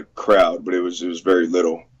a crowd, but it was very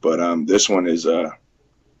little. But this one is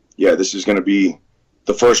this is going to be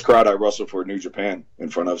the first crowd I wrestle for New Japan in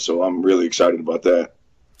front of, so I'm really excited about that.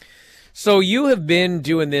 So you have been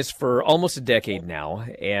doing this for almost a decade now,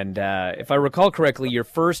 and if I recall correctly, your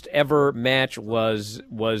first ever match was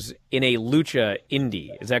in a lucha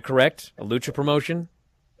indie. Is that correct? A lucha promotion?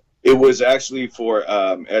 It was actually for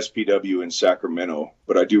SPW in Sacramento,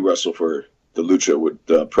 but I do wrestle for the lucha with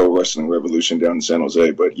Pro Wrestling Revolution down in San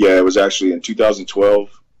Jose. But yeah, it was actually in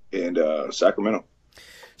 2012 in Sacramento.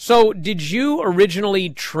 So did you originally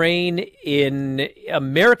train in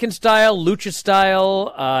American style, lucha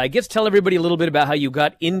style? I guess tell everybody a little bit about how you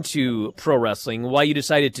got into pro wrestling, why you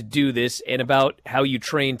decided to do this, and about how you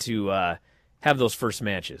trained to have those first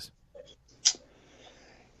matches.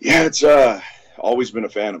 Yeah, it's always been a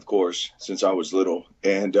fan, of course, since I was little.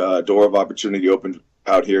 And a door of opportunity opened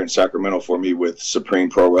out here in Sacramento for me with Supreme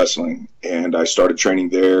Pro Wrestling. And I started training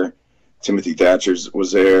there. Timothy Thatcher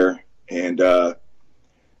was there. And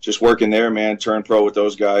just working there, man, turned pro with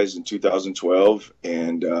those guys in 2012.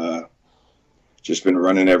 And just been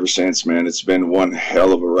running ever since, man. It's been one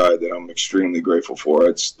hell of a ride that I'm extremely grateful for.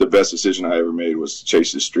 It's the best decision I ever made was to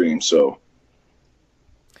chase this dream. So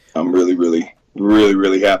I'm really, really, really,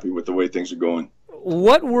 really happy with the way things are going.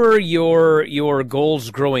 What were your goals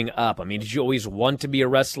growing up? I mean, did you always want to be a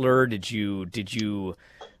wrestler?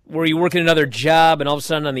 Were you working another job and all of a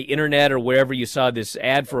sudden on the internet or wherever you saw this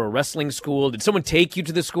ad for a wrestling school? Did someone take you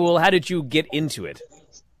to the school? How did you get into it?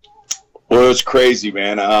 Well, it's crazy,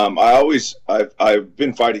 man. I've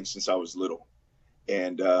been fighting since I was little,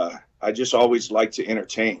 and I just always liked to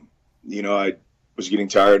entertain. You know, I was getting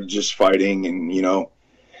tired of just fighting and, you know,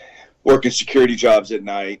 working security jobs at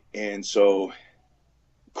night. And so,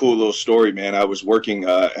 cool little story, man. I was working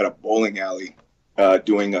at a bowling alley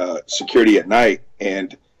doing security at night,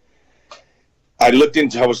 and I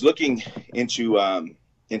was looking into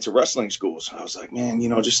wrestling schools. I was like, man, you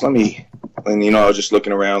know, just let me, and, you know, I was just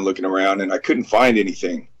looking around, and I couldn't find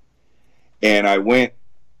anything. And I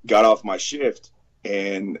got off my shift,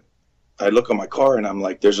 and I look on my car, and I'm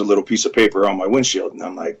like, there's a little piece of paper on my windshield. And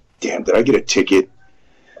I'm like, damn, did I get a ticket?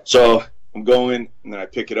 So I'm going, and then I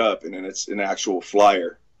pick it up, and then it's an actual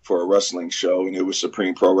flyer for a wrestling show, and it was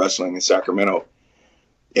Supreme Pro Wrestling in Sacramento.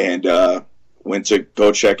 And went to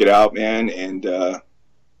go check it out, man. And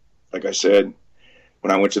like I said,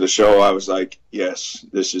 when I went to the show, I was like, yes,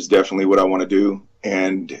 this is definitely what I want to do.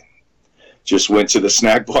 And just went to the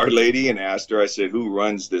snack bar lady and asked her, I said, who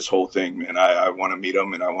runs this whole thing, man? I want to meet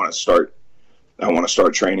them, and I want to start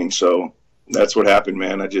training. So that's what happened,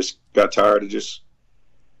 man. I just got tired of just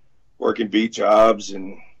working beat jobs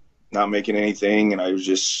and not making anything. And I was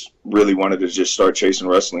just really wanted to just start chasing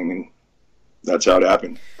wrestling, and that's how it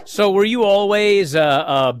happened. So were you always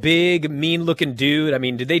a big, mean-looking dude? I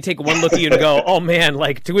mean, did they take one look at you and go, oh, man,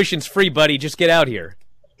 like, tuition's free, buddy, just get out here?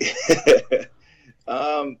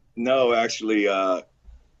 No, actually, I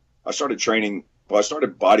started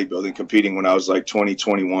bodybuilding, competing when I was like 20,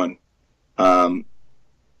 21. And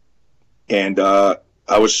I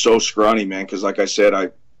was so scrawny, man, because like I said,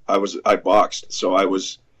 I boxed. So I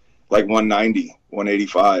was like 190,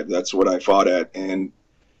 185. That's what I fought at. And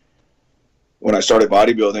when I started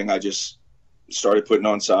bodybuilding, I just started putting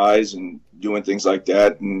on size and doing things like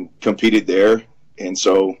that and competed there. And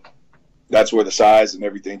so that's where the size and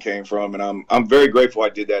everything came from. And I'm very grateful I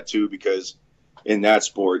did that too, because in that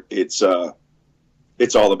sport, it's all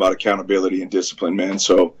about accountability and discipline, man.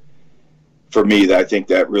 So for me, I think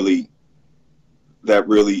that really,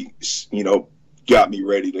 you know, got me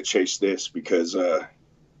ready to chase this, because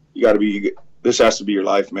this has to be your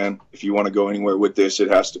life, man. If you want to go anywhere with this,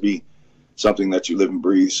 it has to be something that you live and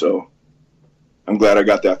breathe. So I'm glad I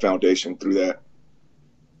got that foundation through that.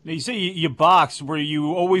 Now, you say you boxed. Were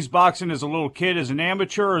you always boxing as a little kid, as an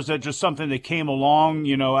amateur, or is that just something that came along,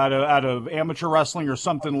 you know, out of amateur wrestling or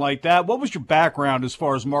something like that? What was your background as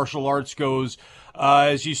far as martial arts goes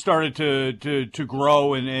as you started to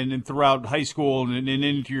grow and throughout high school and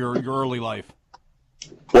into your early life?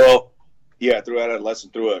 Well, yeah, through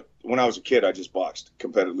adolescence, when I was a kid, I just boxed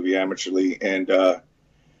competitively, amateurly, and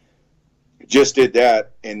just did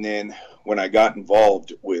that. And then when I got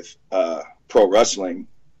involved with pro wrestling,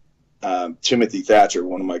 Timothy Thatcher,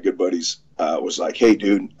 one of my good buddies, was like, hey,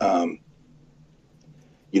 dude,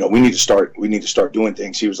 you know, we need to start doing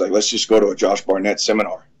things. He was like, let's just go to a Josh Barnett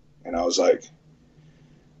seminar. And I was like,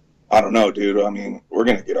 I don't know, dude. I mean, we're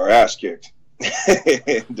going to get our ass kicked.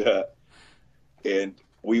 and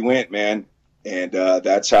we went, man. And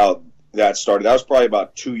that's how that started. That was probably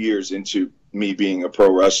about 2 years into me being a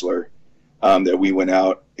pro wrestler, that we went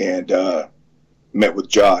out and met with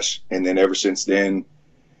Josh. And then ever since then,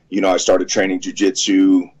 you know, I started training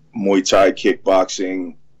jiu-jitsu, Muay Thai,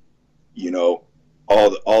 kickboxing, you know,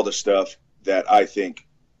 all the stuff that I think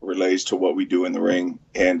relates to what we do in the ring.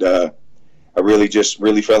 And I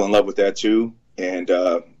really fell in love with that too, and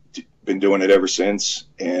been doing it ever since.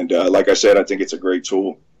 And like I said, I think it's a great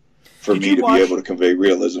tool for me to be able to convey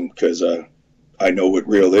realism, because I know what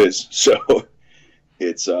real is. So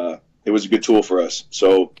it was a good tool for us.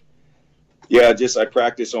 So yeah, I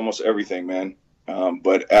practice almost everything, man.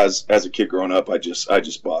 But as a kid growing up, I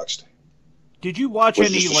just boxed. Did you watch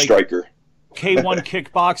any like striker? K1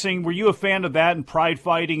 kickboxing? Were you a fan of that and pride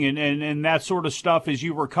fighting and that sort of stuff as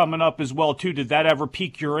you were coming up as well too? Did that ever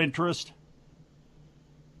pique your interest?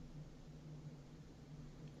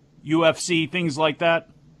 UFC, things like that?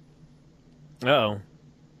 Uh-oh.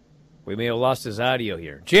 We may have lost his audio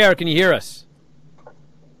here. JR, can you hear us?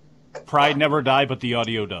 Pride never die, but the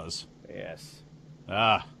audio does. Yes.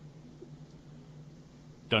 Done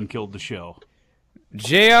killed the show.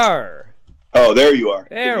 JR. Oh, there you are.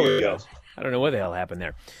 There we go. I don't know what the hell happened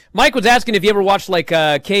there. Mike was asking if you ever watched like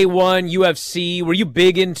K1, UFC. Were you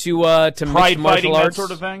big into to pride mixed martial fighting, arts? that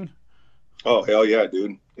sort of thing? Oh, hell yeah,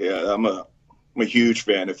 dude. Yeah, I'm a huge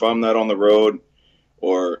fan. If I'm not on the road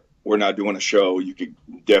or we're not doing a show, you could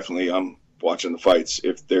definitely, I'm watching the fights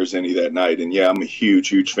if there's any that night. And yeah, I'm a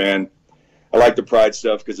huge fan. I like the pride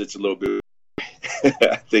stuff because it's a little bit,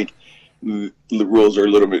 I think the rules are a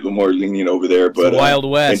little bit more lenient over there. But Wild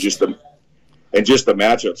West. And just the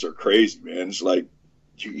matchups are crazy, man. It's like,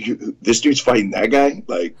 this dude's fighting that guy?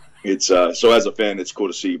 Like, it's, so as a fan, it's cool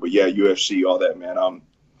to see. But yeah, UFC, all that, man. I'm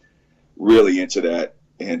really into that.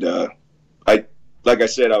 And like I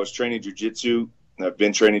said, I was training jiu-jitsu. I've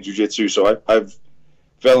been training jiu-jitsu, so I've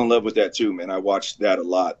fell in love with that too, man. I watched that a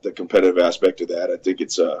lot, the competitive aspect of that. I think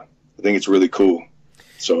it's really cool.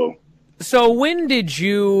 So when did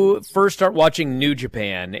you first start watching New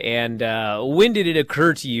Japan, and when did it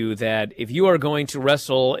occur to you that if you are going to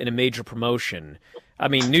wrestle in a major promotion, I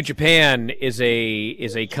mean, New Japan is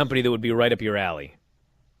a company that would be right up your alley?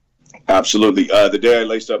 Absolutely. The day I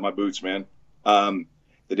laced up my boots, man.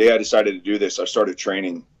 The day I decided to do this, I started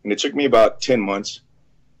training, and it took me about 10 months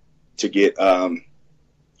to get,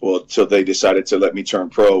 till they decided to let me turn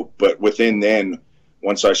pro. But within then,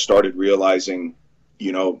 once I started realizing,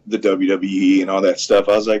 the WWE and all that stuff,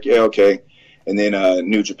 I was like, yeah, okay. And then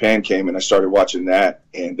New Japan came, and I started watching that,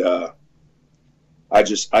 and I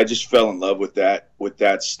just fell in love with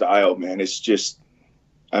that style, man. It's just,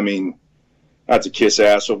 I mean, not to kiss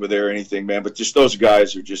ass over there or anything, man, but just those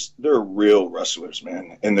guys are they're real wrestlers,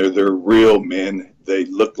 man. And they're real men. They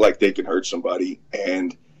look like they can hurt somebody,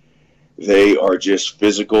 and they are just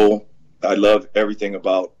physical. I love everything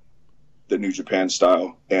about the New Japan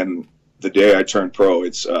style. And the day I turned pro,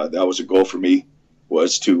 that was a goal for me,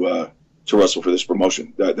 was to wrestle for this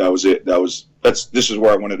promotion. That was it. This is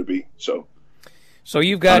where I wanted to be. So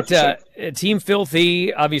you've got Team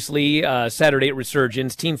Filthy, obviously, Saturday at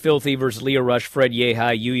Resurgence, Team Filthy versus Lio Rush, Fred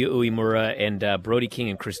Yehi, Yuya Uemura, and Brody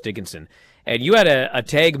King and Chris Dickinson. And you had a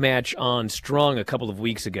tag match on Strong a couple of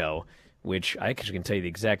weeks ago, which I actually can tell you the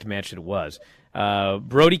exact match that it was.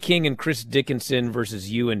 Brody King and Chris Dickinson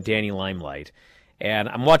versus you and Danny Limelight. And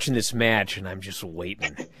I'm watching this match, and I'm just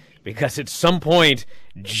waiting. Because at some point,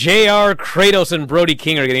 JR, Kratos, and Brody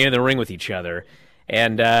King are going to get in the ring with each other.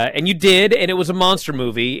 And you did, and it was a monster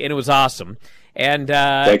movie, and it was awesome. And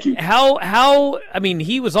thank you. I mean,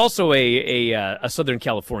 he was also a Southern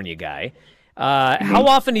California guy. How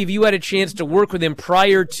often have you had a chance to work with him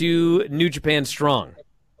prior to New Japan Strong?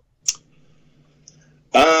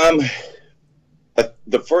 The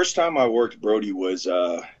first time I worked Brody was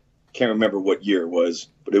can't remember what year it was,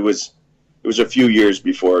 but it was a few years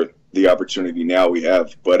before the opportunity now we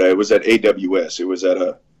have. But it was at AWS. It was at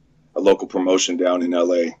a local promotion down in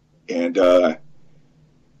LA, and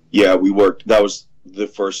we worked. That was the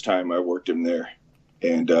first time I worked him there,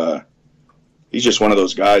 and he's just one of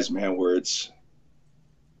those guys, man, where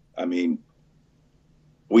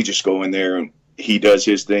we just go in there and he does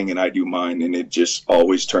his thing and I do mine, and it just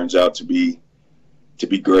always turns out to be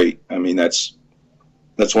great. I mean, that's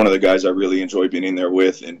one of the guys I really enjoy being in there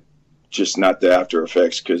with, and just not the after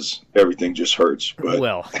effects, because everything just hurts. But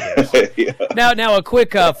well, yes. Yeah. Now a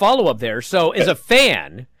quick follow-up there. So as a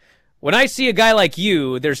fan, when I see a guy like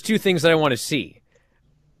you, there's two things that I want to see.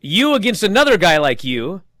 You against another guy like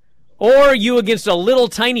you, or you against a little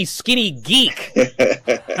tiny skinny geek.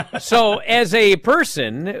 So as a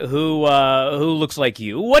person who looks like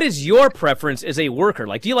you, what is your preference as a worker?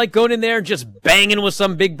 Like, do you like going in there and just banging with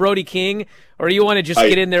some big Brody King, or do you want to just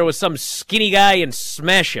get in there with some skinny guy and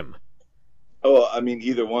smash him? Oh, I mean,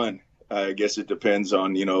 either one. I guess it depends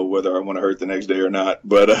on, whether I want to hurt the next day or not.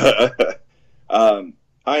 But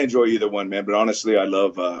I enjoy either one, man. But honestly, I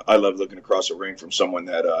love looking across a ring from someone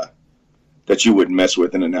that you wouldn't mess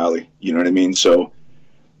with in an alley. You know what I mean? So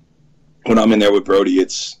when I'm in there with Brody,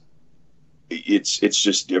 it's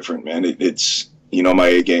just different, man. It's my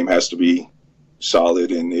A game has to be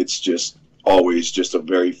solid, and it's just always just a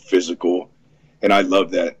very physical. And I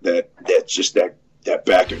love that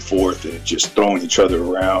back and forth and just throwing each other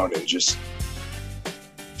around and just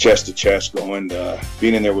chest to chest going.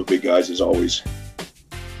 Being in there with big guys is always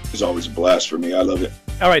a blast for me. I love it.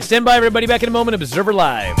 All right, stand by, everybody. Back in a moment. Observer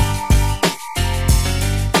Live.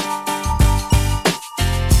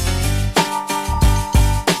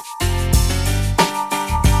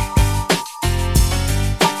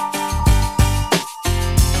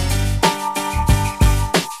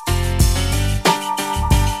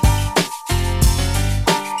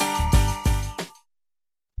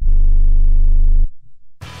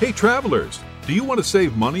 Hey travelers, do you want to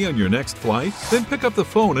save money on your next flight? Then pick up the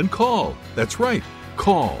phone and call. That's right.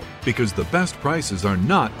 Call, because the best prices are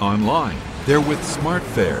not online. They're with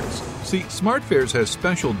SmartFares. See, SmartFares has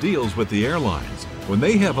special deals with the airlines. When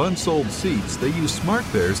they have unsold seats, they use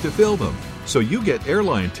SmartFares to fill them. So you get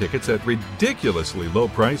airline tickets at ridiculously low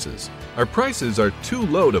prices. Our prices are too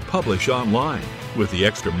low to publish online. With the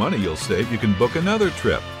extra money you'll save, you can book another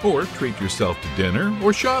trip or treat yourself to dinner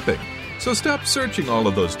or shopping. So stop searching all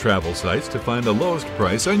of those travel sites to find the lowest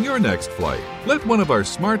price on your next flight. Let one of our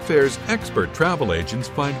SmartFares expert travel agents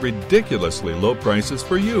find ridiculously low prices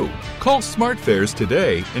for you. Call SmartFares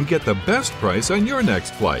today and get the best price on your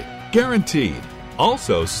next flight. Guaranteed.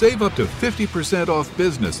 Also, save up to 50% off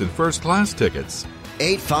business and first class tickets.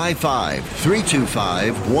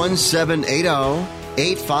 855-325-1780.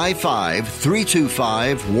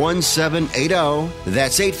 855-325-1780.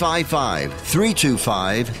 That's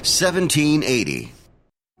 855-325-1780.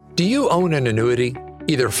 Do you own an annuity,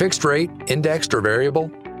 either fixed rate, indexed, or variable?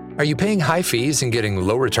 Are you paying high fees and getting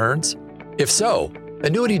low returns? If so,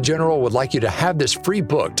 Annuity General would like you to have this free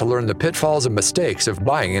book to learn the pitfalls and mistakes of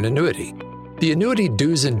buying an annuity. The Annuity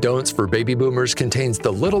Do's and Don'ts for Baby Boomers contains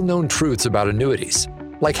the little-known truths about annuities,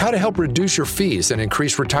 like how to help reduce your fees and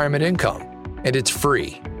increase retirement income. And it's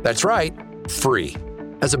free. That's right, free.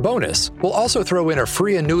 As a bonus, we'll also throw in a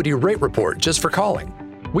free annuity rate report just for calling.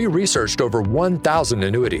 We researched over 1,000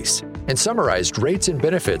 annuities and summarized rates and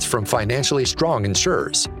benefits from financially strong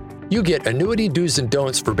insurers. You get Annuity Do's and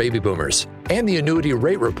Don'ts for Baby Boomers and the Annuity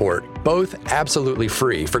Rate Report, both absolutely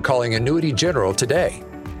free for calling Annuity General today.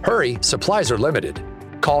 Hurry, supplies are limited.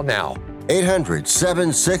 Call now.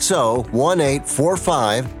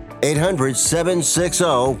 800-760-1845.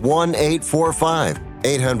 800-760-1845.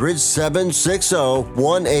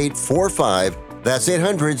 800-760-1845. That's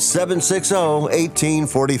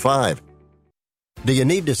 800-760-1845. Do you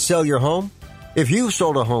need to sell your home? If you've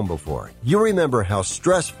sold a home before, you remember how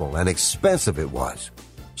stressful and expensive it was.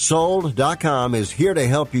 Sold.com is here to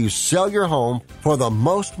help you sell your home for the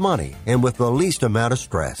most money and with the least amount of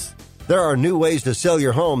stress. There are new ways to sell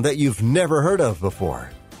your home that you've never heard of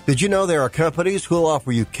before. Did you know there are companies who'll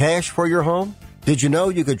offer you cash for your home? Did you know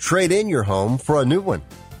you could trade in your home for a new one?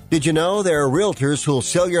 Did you know there are realtors who'll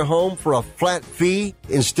sell your home for a flat fee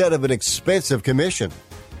instead of an expensive commission?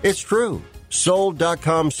 It's true.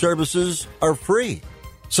 Sold.com services are free.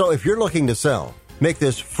 So if you're looking to sell, make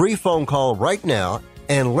this free phone call right now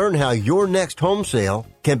and learn how your next home sale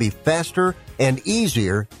can be faster and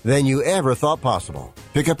easier than you ever thought possible.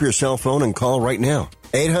 Pick up your cell phone and call right now.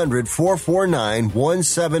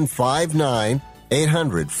 800-449-1759.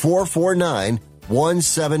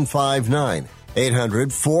 800-449-1759.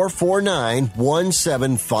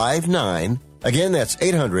 800-449-1759. Again, that's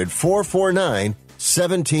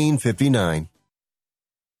 800-449-1759.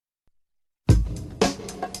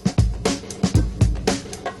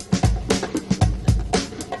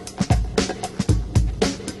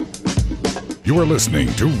 You are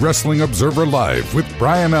listening to Wrestling Observer Live with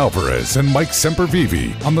Bryan Alvarez and Mike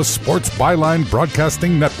Sempervive on the Sports Byline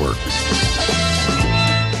Broadcasting Network.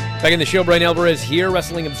 Back in the show, Bryan Alvarez here,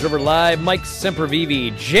 Wrestling Observer Live. Mike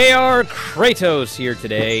Sempervive, JR Kratos here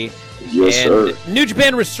today. Yes, and sir. New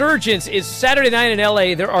Japan Resurgence is Saturday night in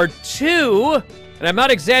LA. There are two, and I'm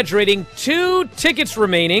not exaggerating, 2 tickets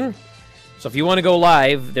remaining. So if you want to go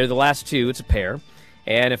live, they're the last 2. It's a pair.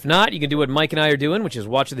 And if not, you can do what Mike and I are doing, which is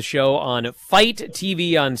watch the show on Fight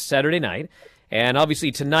TV on Saturday night. And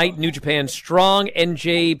obviously tonight, New Japan Strong,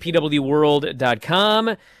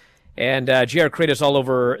 NJPWWorld.com. And JR Kratos all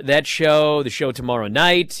over that show, the show tomorrow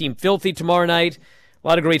night, Team Filthy tomorrow night. A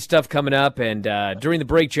lot of great stuff coming up. And during the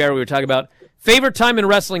break, JR, we were talking about favorite time in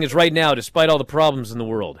wrestling is right now, despite all the problems in the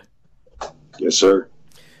world. Yes, sir.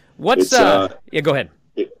 What's yeah, go ahead.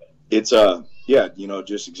 Yeah, you know,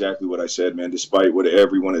 just exactly what I said, man. Despite what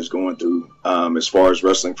everyone is going through, as far as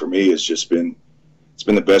wrestling for me, it's been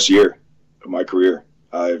the best year of my career.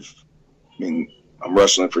 I'm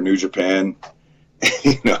wrestling for New Japan.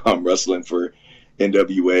 I'm wrestling for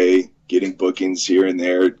NWA, getting bookings here and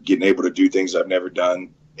there, getting able to do things I've never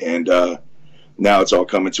done. And now it's all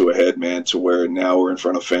coming to a head, man, to where now we're in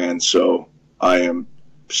front of fans. So I am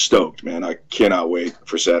stoked, man. I cannot wait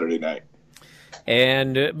for Saturday night.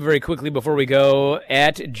 And very quickly before we go,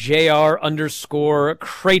 at JR_Kratos,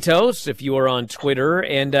 if you are on Twitter,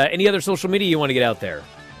 and any other social media you want to get out there.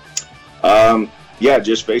 Yeah,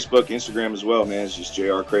 just Facebook, Instagram as well, man. It's just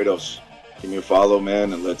JR Kratos. Give me a follow,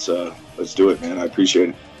 man, and let's do it, man. I appreciate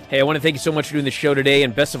it. Hey, I want to thank you so much for doing the show today,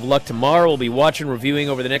 and best of luck tomorrow. We'll be watching, reviewing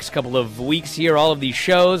over the next couple of weeks here, all of these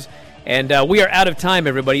shows. And we are out of time,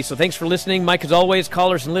 everybody, so thanks for listening. Mike, as always,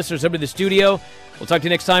 callers and listeners over to the studio. We'll talk to you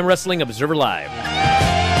next time, Wrestling Observer Live.